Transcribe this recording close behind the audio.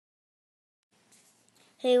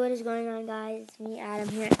Hey, what is going on, guys? It's me, Adam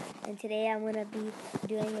here, and today I'm going to be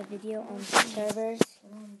doing a video on servers.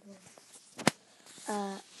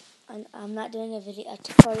 I'm not doing a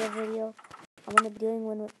tutorial video. I'm going to be doing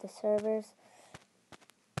one with the servers,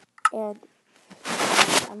 and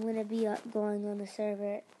I'm going to be going on the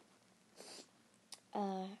server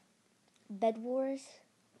Bed Wars.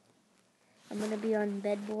 I'm going to be on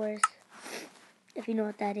Bed Wars, if you know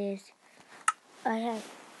what that is. I have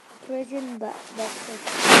prison, but that's like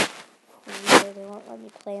weird. They won't let me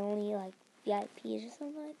play, only like VIPs or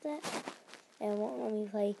something like that, and it won't let me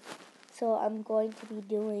play. So I'm going to be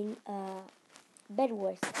doing Bed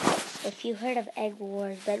Wars. If you heard of Egg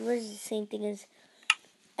Wars, Bed Wars is the same thing as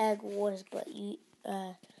Egg Wars, but you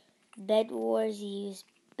Bed Wars, you use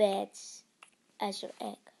beds as your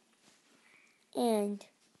egg. And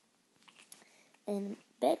in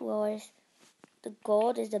Bed Wars, the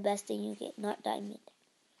gold is the best thing you get, not diamond.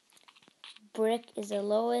 Brick is the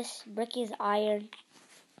lowest. Brick is iron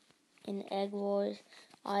in Egg Wars.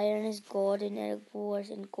 Iron is gold in Egg Wars,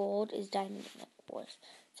 and gold is diamond in Egg Wars.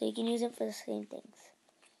 So you can use it for the same things.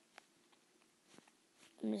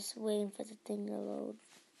 I'm just waiting for the thing to load.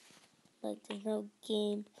 Like, there's no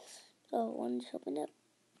game. Oh, one just opened up.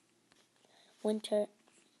 Winter.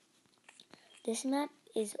 This map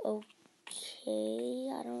is okay.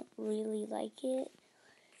 I don't really like it,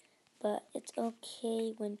 but it's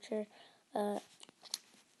okay. Winter.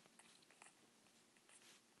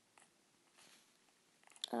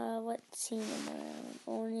 What scene am I on?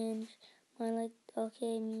 Orange. Mine like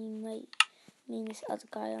okay. Me this other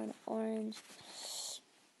guy on orange.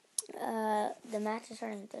 The match is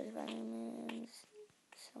starting in 35 minutes.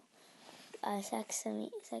 So,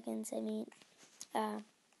 seconds.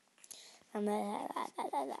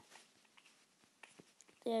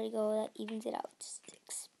 There you go. That evens it out.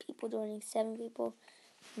 6 people joining, 7 people.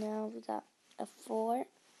 Now we got a 4,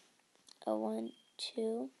 a 1,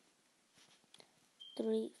 2,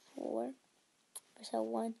 3, 4. So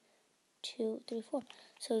 1, 2, 3, 4.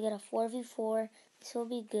 So we got a 4v4. This will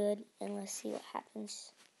be good, and let's see what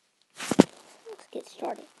happens. Let's get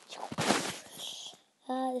started.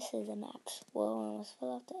 This is the maps. Whoa, I almost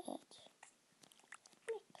fell off the edge.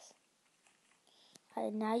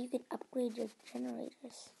 Alright, now you can upgrade your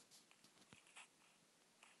generators.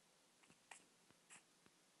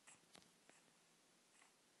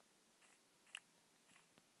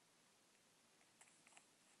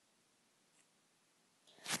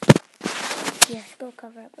 Yes, go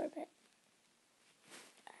cover up a bit.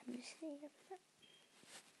 I'm just saying it.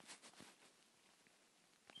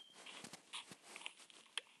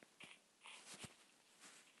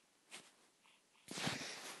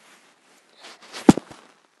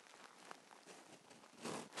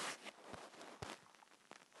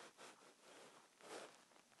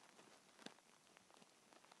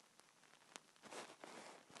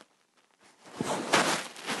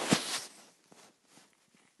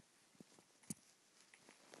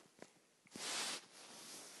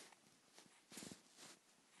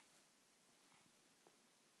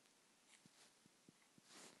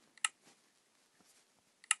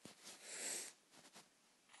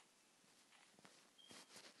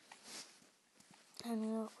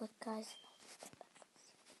 And real quick, guys.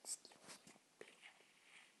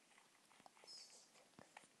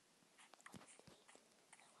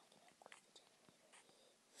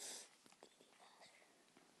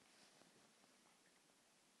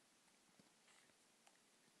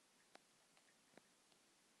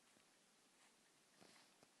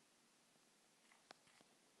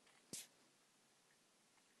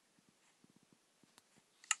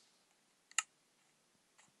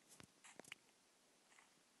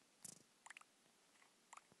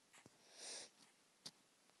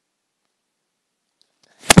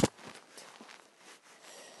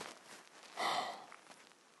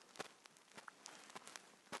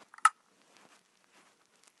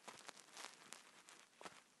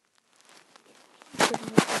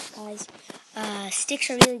 Guys, sticks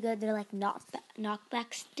are really good. They're like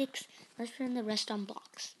knockback sticks. Let's turn the rest on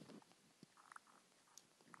blocks.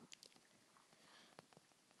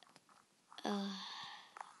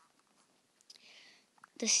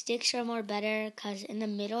 The sticks are more better because in the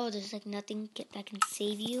middle there's like nothing that can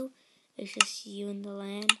save you. It's just you and the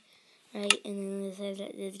land, right? And then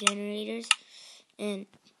there's generators, and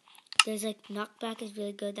there's like knockback is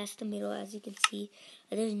really good. That's the middle, as you can see.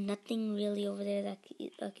 There's nothing really over there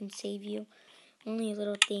that can save you. Only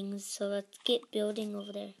little things. So let's get building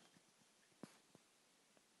over there.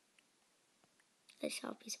 Let's saw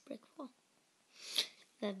a piece of brick fall.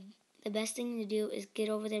 The best thing to do is get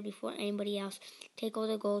over there before anybody else. Take all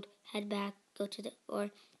the gold, head back, go to the, or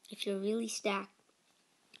if you're really stacked,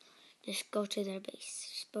 Just go to their base.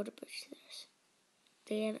 Just build a bridge to theirs.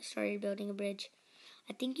 They haven't started building a bridge.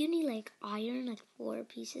 I think you need like iron, like 4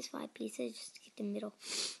 pieces, 5 pieces, just to get the middle.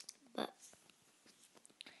 But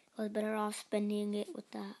I was better off spending it with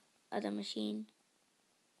the other machine.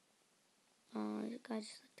 Oh, you guys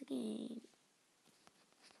just like the game.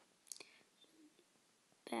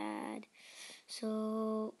 Bad.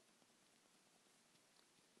 So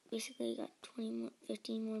basically, got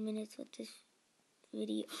 15 more minutes with this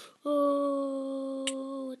video.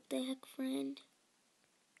 Oh, what the heck, friend?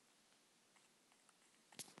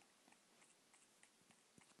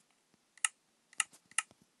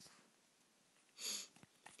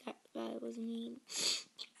 That was mean.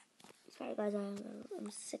 Sorry, guys, I'm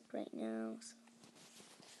sick right now, so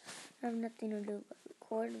I have nothing to do but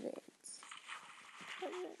record vids.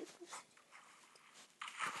 Let's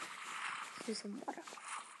do some water.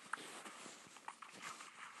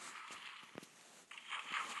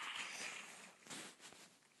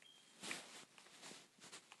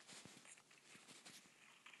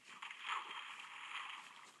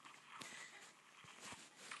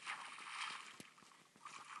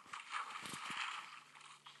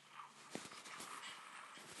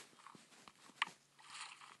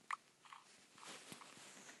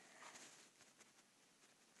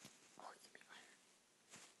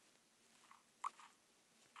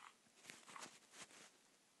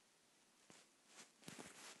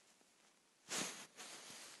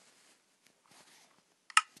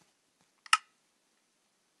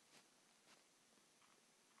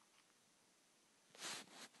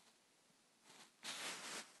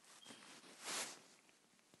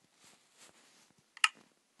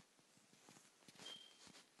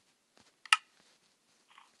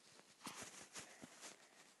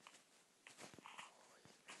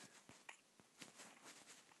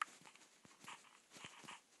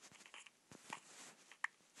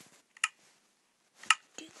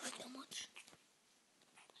 Do you guys know much?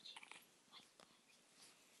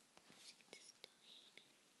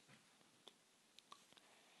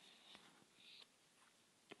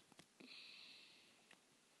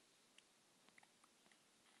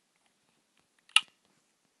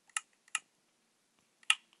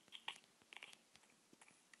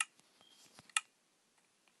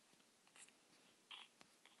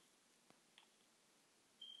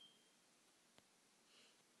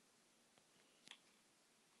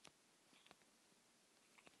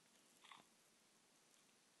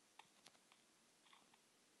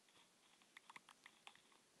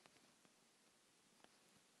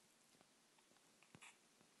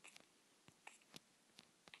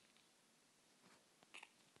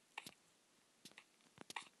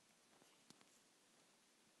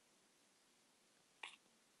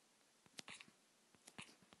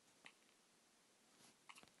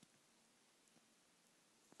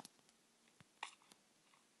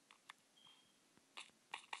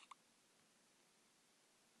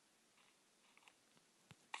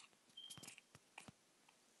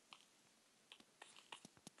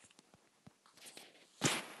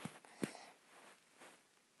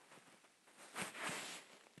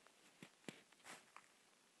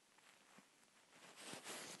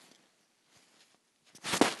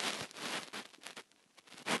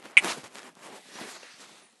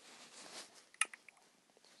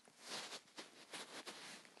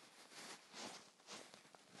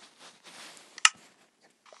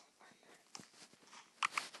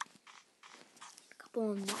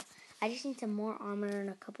 I just need some more armor and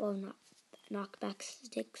a couple of knockback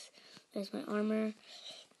sticks. There's my armor,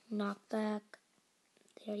 knockback.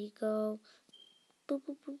 There you go. Boop,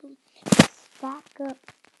 boop, boop, boop. Stack up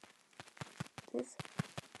this.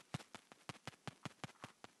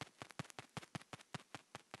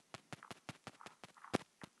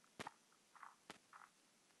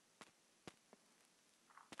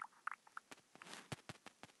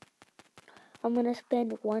 I'm gonna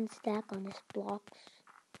spend 1 stack on this blocks.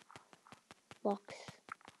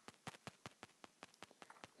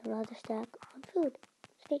 The other stack on food.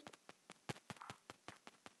 Steak.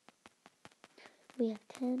 We have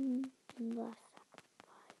 10 in the last stack.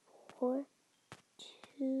 5, 4,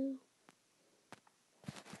 2.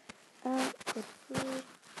 Good food.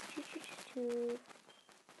 2.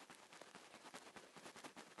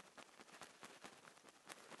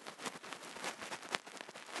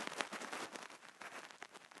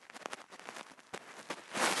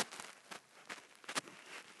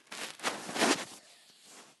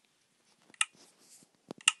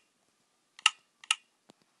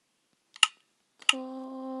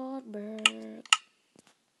 Goldberg.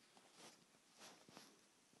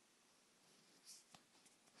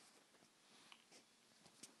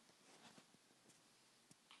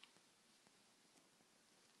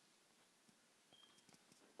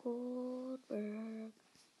 Goldberg.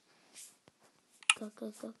 Go,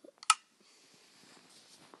 go, go, go.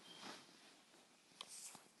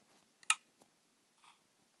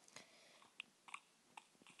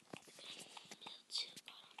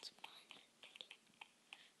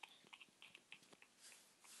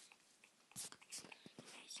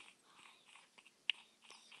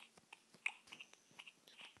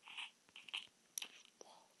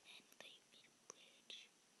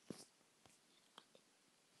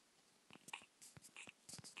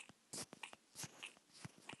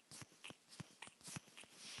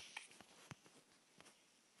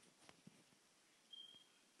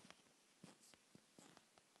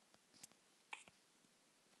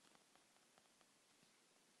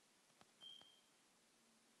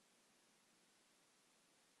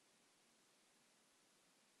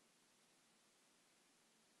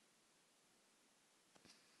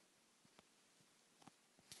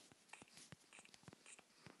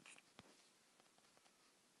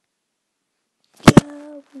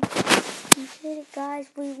 Yeah, we did it, guys.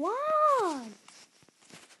 We won!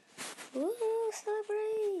 Woo,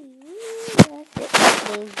 celebrate! Woo, that's it for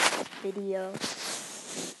today's video.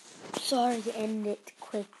 Sorry to end it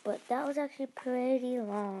quick, but that was actually pretty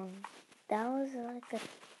long. That was like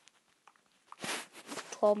a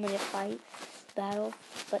 12-minute fight battle,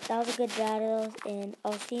 but that was a good battle, and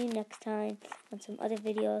I'll see you next time on some other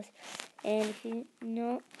videos. And if you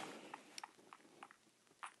know,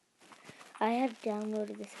 I have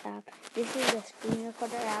downloaded this app. This is a screen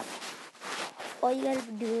recorder app. All you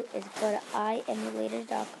gotta do is go to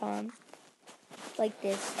iemulators.com like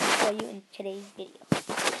this. I'll show you in today's video.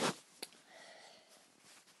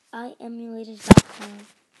 iemulators.com.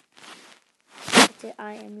 It's at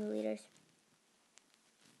iemulators.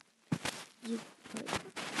 You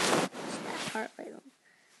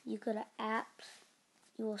go to apps.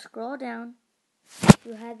 You will scroll down.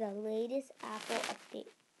 You have the latest Apple update.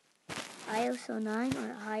 iOS 09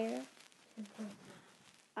 or higher.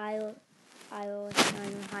 iOS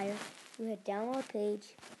 9 or higher. You hit download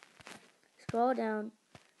page. Scroll down.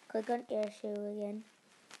 Click on AirShare again.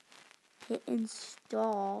 Hit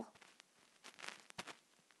install.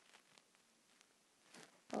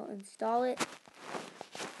 I'll install it.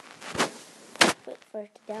 Wait for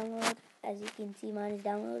it to download. As you can see, mine is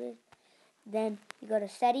downloaded. Then you go to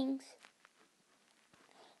settings.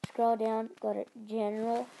 Scroll down. Go to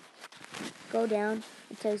general. Go down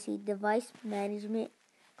until you see device management.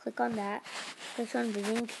 Click on that. Click on the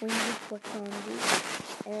Ring 20 technology.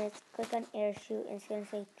 And then click on AirShoe. And it's going to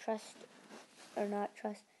say trust or not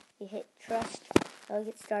trust. You hit trust. That'll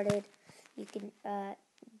get started. You can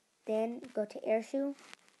then go to AirShoe.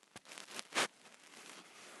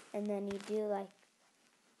 And then you do like,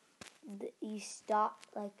 you stop,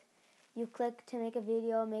 like, you click to make a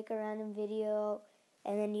video, make a random video,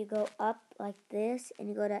 and then you go up like this, and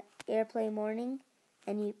you go to AirPlay Morning,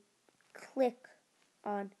 and you click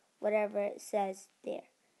on whatever it says there.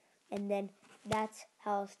 And then that's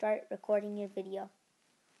how I'll start recording your video.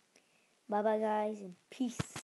 Bye-bye, guys, and peace.